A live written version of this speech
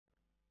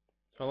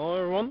Hello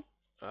everyone.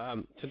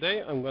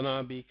 Today I'm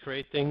gonna be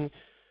creating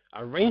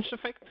a ranged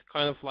effect,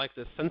 kind of like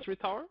the sentry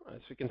tower,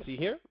 as we can see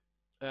here.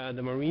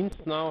 The Marines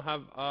now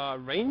have a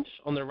range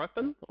on their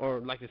weapon, or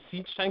like a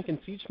siege tank in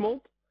siege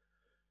mode,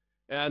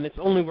 and it's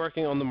only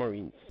working on the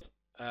Marines.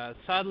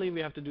 Sadly,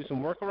 we have to do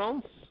some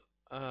workarounds,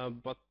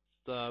 but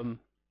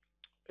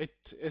it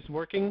is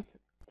working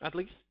at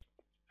least,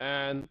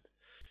 and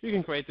you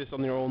can create this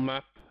on your own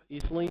map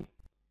easily.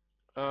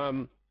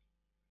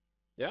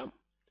 Yeah.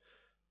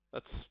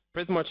 That's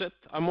pretty much it.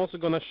 I'm also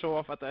going to show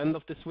off at the end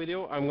of this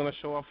video, I'm going to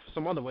show off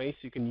some other ways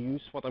you can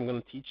use what I'm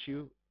going to teach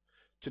you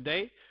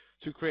today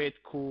to create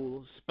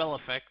cool spell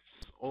effects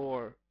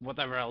or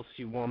whatever else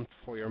you want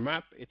for your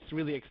map. It's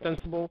really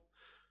extensible.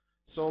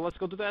 So let's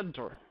go to the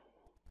editor.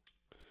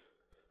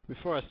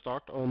 Before I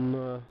start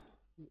on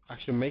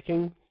actually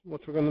making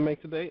what we're going to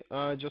make today,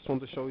 I just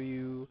want to show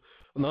you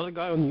another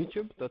guy on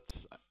YouTube that's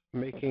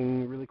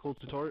making really cool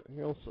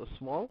tutorials as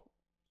well.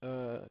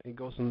 It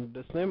goes under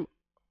this name.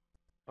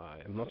 I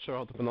am not sure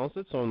how to pronounce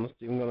it, so I'm not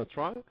even gonna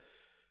try.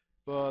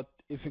 But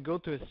if you go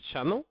to his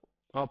channel,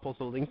 I'll post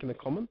a link in the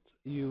comment,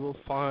 you will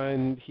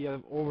find he has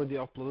already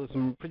uploaded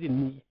some pretty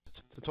neat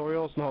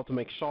tutorials on how to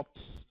make shops,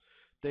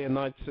 day and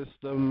night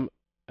system,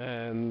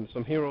 and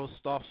some hero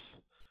stuff,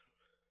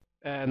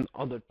 and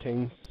other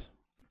things,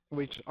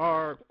 which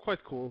are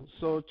quite cool.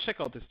 So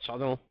check out his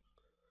channel.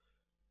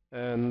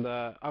 And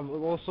I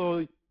will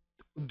also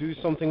do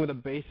something with the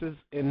bases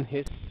in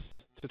his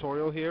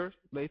tutorial here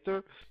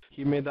later.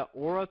 He made an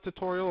aura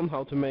tutorial on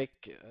how to make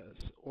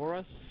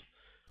auras,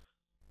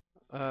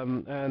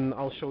 and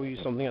I'll show you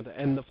something at the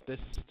end of this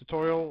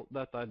tutorial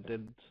that I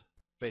did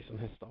based on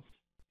his stuff.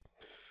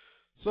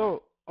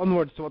 So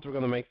onwards to what we're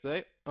gonna make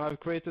today. I've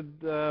created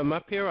the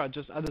map here. I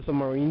just added some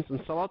marines and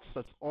zealots.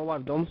 That's all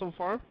I've done so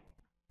far.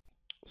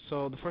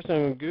 So the first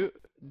thing I'm gonna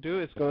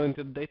do is go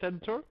into the data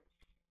editor.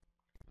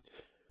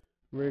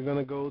 We're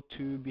gonna go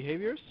to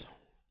behaviors.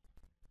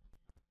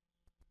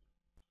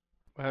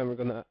 And we're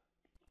gonna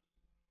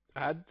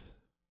add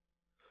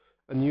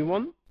a new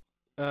one.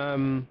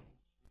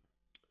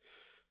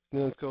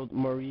 It's called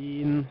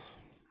Marine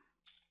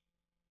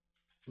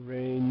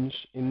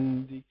Range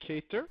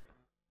Indicator.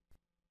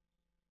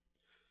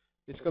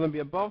 It's gonna be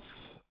a buff,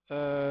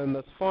 and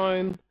that's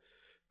fine.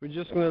 We're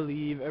just gonna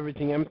leave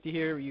everything empty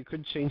here. You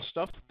could change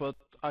stuff, but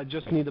I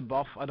just need a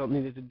buff. I don't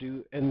need it to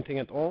do anything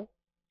at all,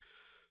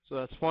 so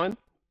that's fine.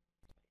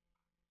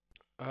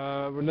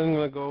 We're then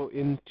gonna go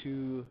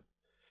into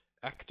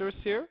actors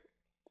here,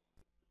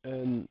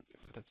 and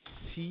that's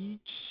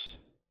siege.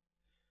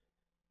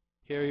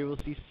 Here you will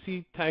see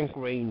siege tank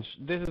range.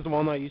 This is the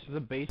one I used as a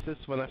basis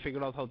when I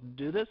figured out how to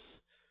do this.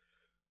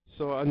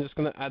 So I'm just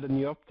gonna add a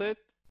new update.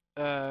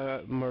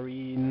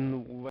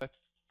 Marine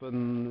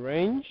weapon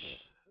range.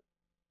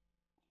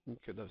 You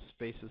could have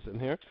spaces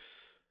in here,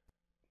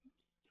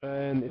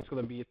 and it's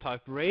gonna be a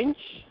type range.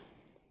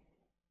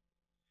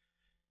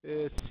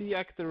 C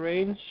actor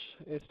range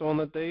is the one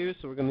that they use,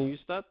 so we're going to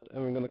use that,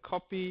 and we're going to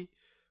copy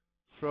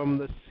from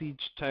the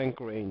siege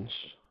tank range,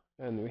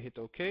 and we hit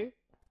OK.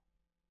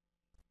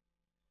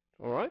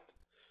 Alright,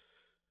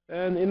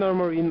 and in our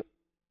marine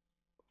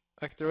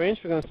actor range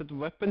we're going to set the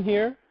weapon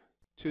here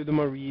to the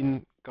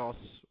marine gas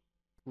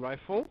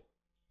rifle.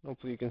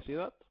 Hopefully you can see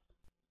that.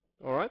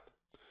 Alright,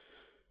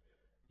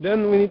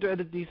 then we need to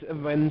edit these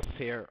events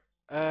here,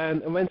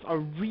 and events are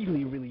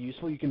really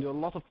useful. You can do a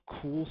lot of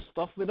cool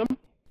stuff with them.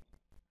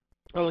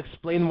 I'll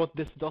explain what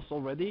this does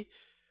already.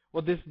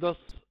 What this does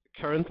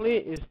currently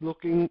is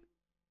looking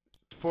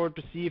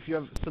to see if you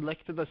have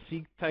selected a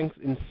siege tank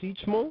in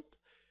siege mode,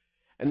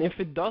 and if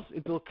it does,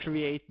 it will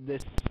create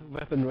this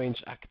weapon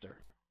range actor.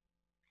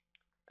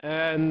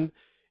 And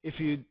if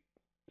you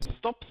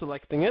stop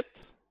selecting it,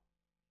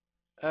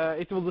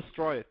 it will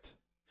destroy it.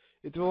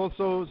 It will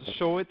also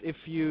show it if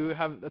you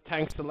have a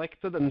tank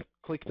selected and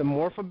click the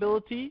morph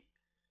ability,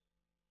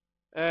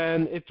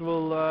 and it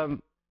will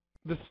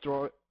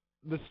destroy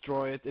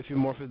it if you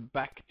morph it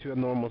back to a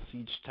normal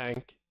siege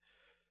tank.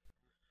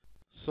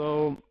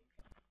 So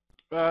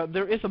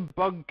there is a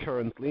bug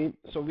currently,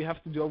 so we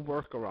have to do a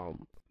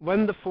workaround.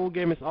 When the full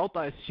game is out,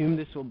 I assume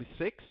this will be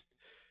fixed,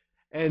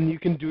 and you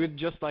can do it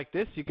just like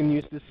this. You can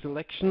use this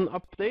selection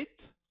update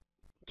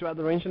to add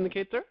the range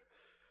indicator,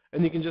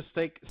 and you can just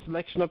take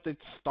selection update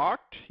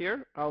start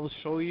here. I'll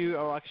show you.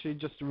 I'll actually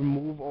just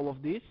remove all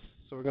of these.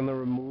 So we're gonna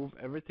remove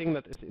everything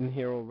that is in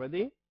here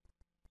already.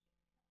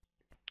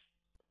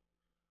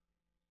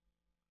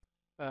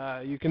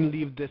 You can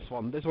leave this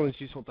one. This one is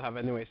useful to have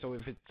anyway, so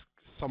if it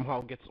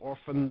somehow gets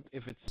orphaned,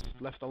 if it's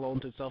left alone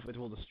to itself, it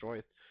will destroy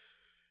it.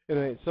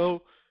 Anyway,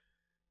 so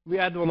we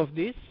add one of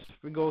these.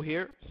 We go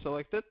here,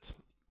 select it.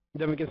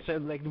 Then we can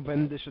select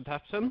when this should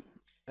happen.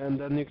 And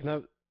then you can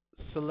have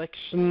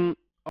selection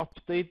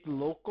update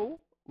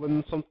local,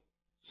 when some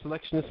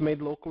selection is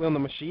made locally on the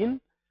machine.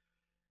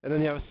 And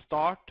then you have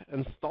start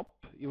and stop.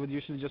 You would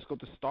usually just go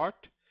to start.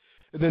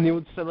 And then you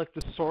would select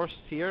the source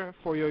here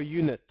for your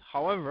unit.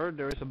 However,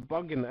 there is a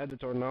bug in the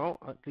editor now.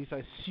 At least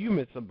I assume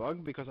it's a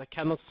bug because I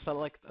cannot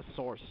select a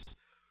source.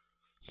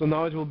 So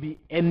now it will be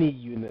any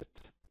unit.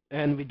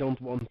 and we don't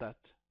want that.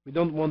 We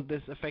don't want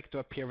this effect to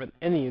appear when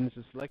any unit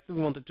is selected.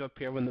 We want it to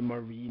appear when the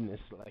marine is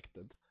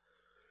selected.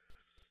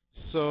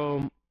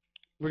 So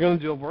we're going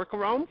to do a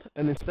workaround,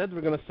 and instead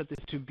we're going to set this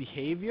to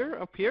behavior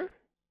up here.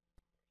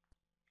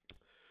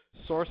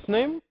 Source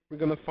name, we're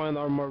going to find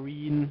our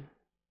marine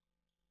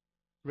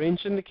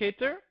range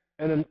indicator,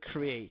 and then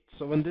create.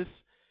 So when this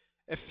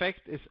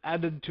effect is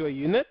added to a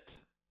unit,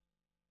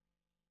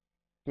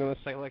 I'm going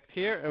to select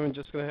here, and we're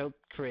just going to hit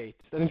create.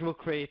 Then it will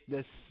create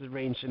this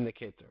range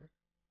indicator.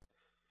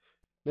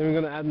 Then we're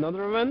going to add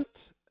another event,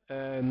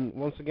 and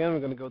once again we're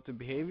going to go to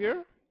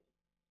behavior,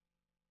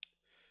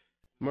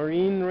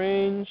 marine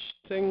range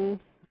thing,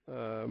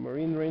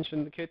 marine range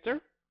indicator.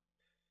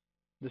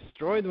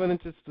 Destroyed, when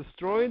it is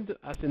destroyed,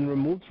 as in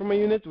removed from a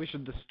unit, we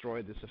should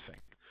destroy this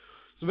effect.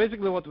 So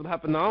basically what will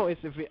happen now is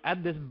if we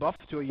add this buff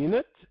to a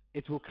unit,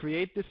 it will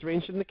create this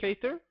range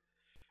indicator,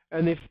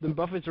 and if the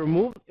buff is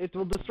removed, it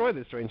will destroy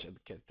this range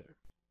indicator.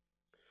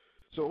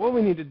 So all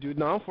we need to do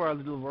now for our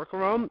little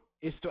workaround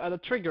is to add a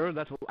trigger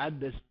that will add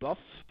this buff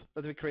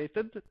that we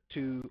created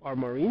to our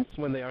marines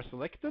when they are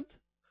selected,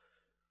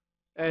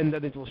 and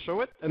then it will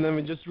show it, and then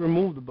we just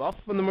remove the buff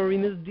when the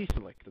marine is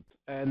deselected,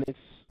 and it's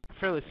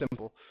fairly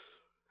simple.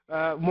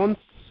 Once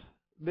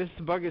this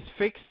bug is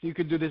fixed, you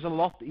could do this a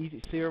lot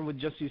easier with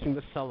just using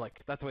the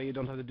select. That way you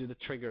don't have to do the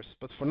triggers.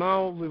 But for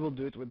now, we will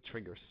do it with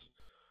triggers.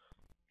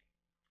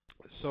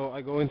 So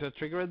I go into a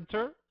trigger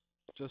editor,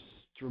 just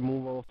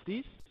remove all of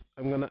these.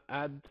 I'm going to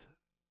add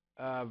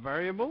a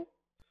variable,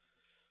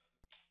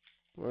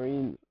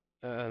 marine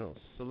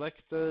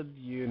selected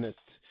unit.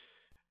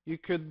 You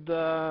could,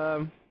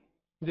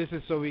 this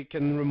is so we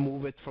can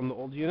remove it from the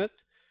old unit.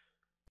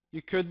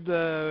 You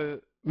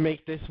could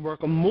make this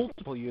work on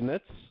multiple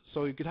units,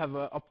 so you could have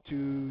up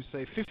to,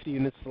 say, 50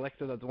 units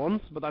selected at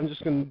once, but I'm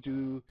just going to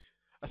do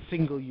a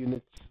single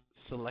unit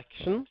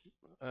selection,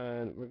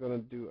 and we're going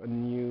to do a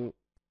new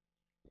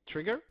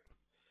trigger,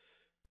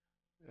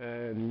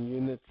 and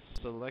unit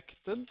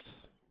selected,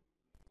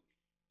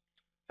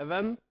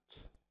 event,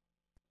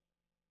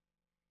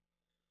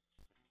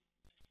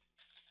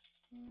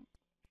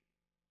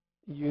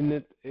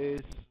 unit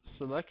is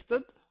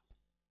selected.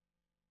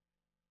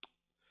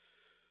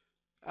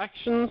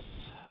 Actions,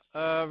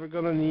 we're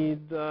gonna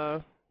need,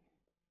 no,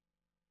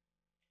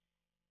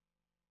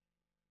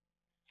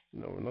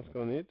 we're not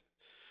gonna need.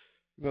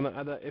 We're gonna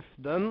add a if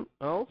then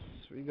else.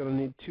 We're gonna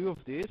need 2 of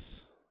these.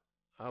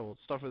 I will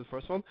start with the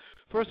first one.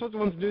 First, what we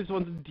want to do is we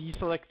want to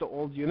deselect the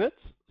old unit.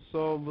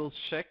 So we'll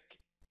check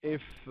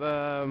if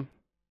our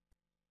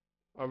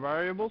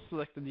variable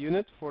selected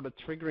unit for the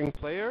triggering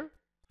player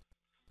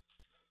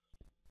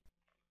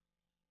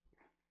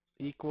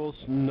equals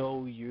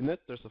no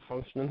unit. There's a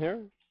function in here.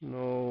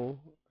 No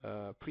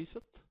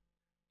preset,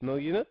 no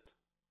unit.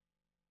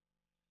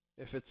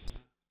 If it's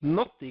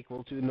not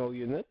equal to no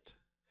unit,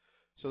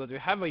 so that we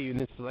have a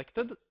unit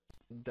selected,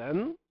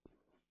 then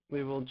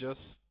we will just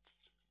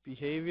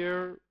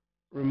behavior,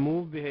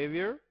 remove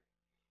behavior,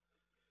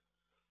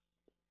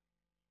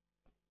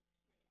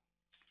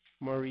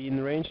 marine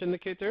range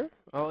indicator.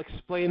 I'll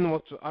explain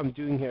what I'm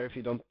doing here. If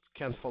you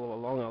can't follow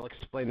along, I'll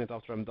explain it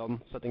after I'm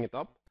done setting it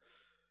up.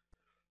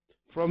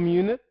 From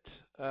unit,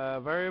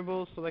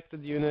 variable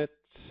selected unit,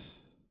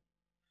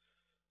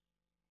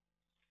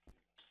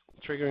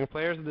 triggering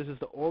players. This is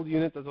the old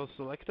unit that was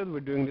selected. We're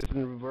doing this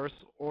in reverse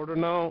order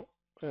now,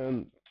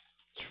 and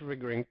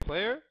triggering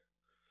player.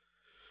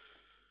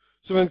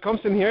 So when it comes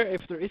in here,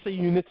 if there is a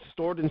unit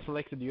stored in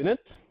selected unit,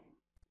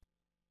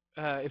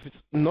 if it's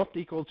not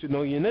equal to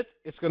no unit,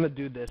 it's going to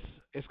do this.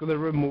 It's going to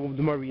remove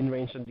the marine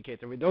range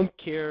indicator. We don't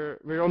care.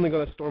 We're only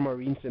going to store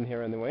marines in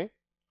here anyway.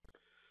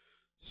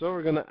 So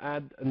we're going to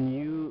add a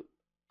new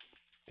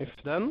if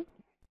then.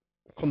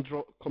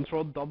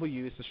 Control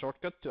W is the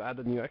shortcut to add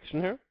a new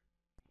action here.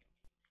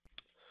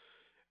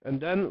 And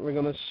then we're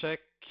going to check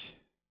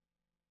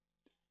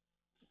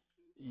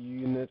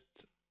unit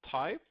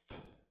type.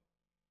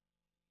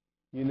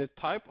 Unit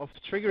type of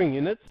triggering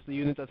units, the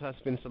unit that has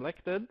been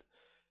selected.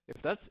 If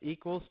that's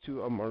equals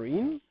to a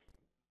marine.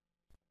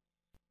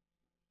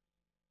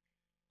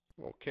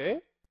 Okay.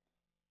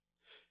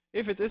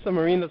 If it is a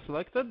marine that's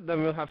selected,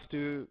 then we'll have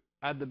to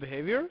add the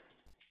behavior.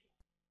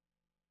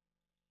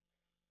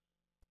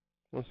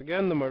 Once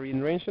again, the marine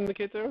range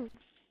indicator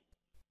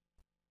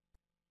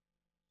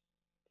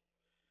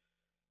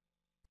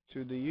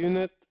to the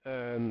unit,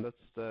 and that's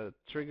the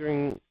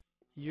triggering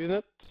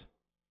unit.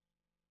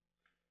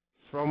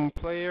 From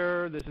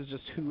player, this is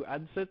just who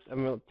adds it,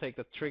 and we'll take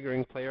the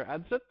triggering player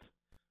adds it.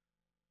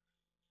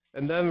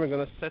 And then we're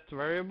going to set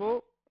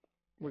variable.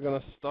 We're going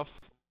to stuff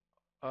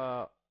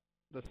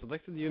the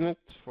selected unit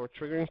for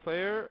triggering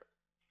player.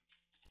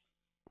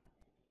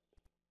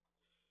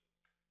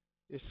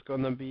 It's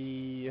going to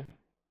be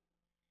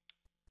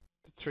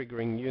the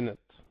triggering unit.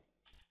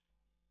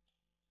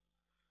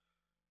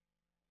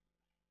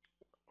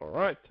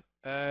 Alright,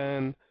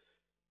 and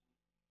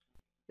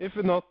if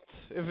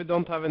we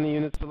don't have any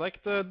units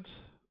selected,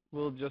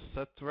 we'll just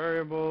set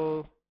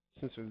variable.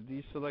 Since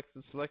we've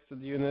deselected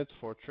selected unit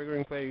for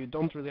triggering player, you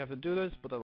don't really have to do this, but I'll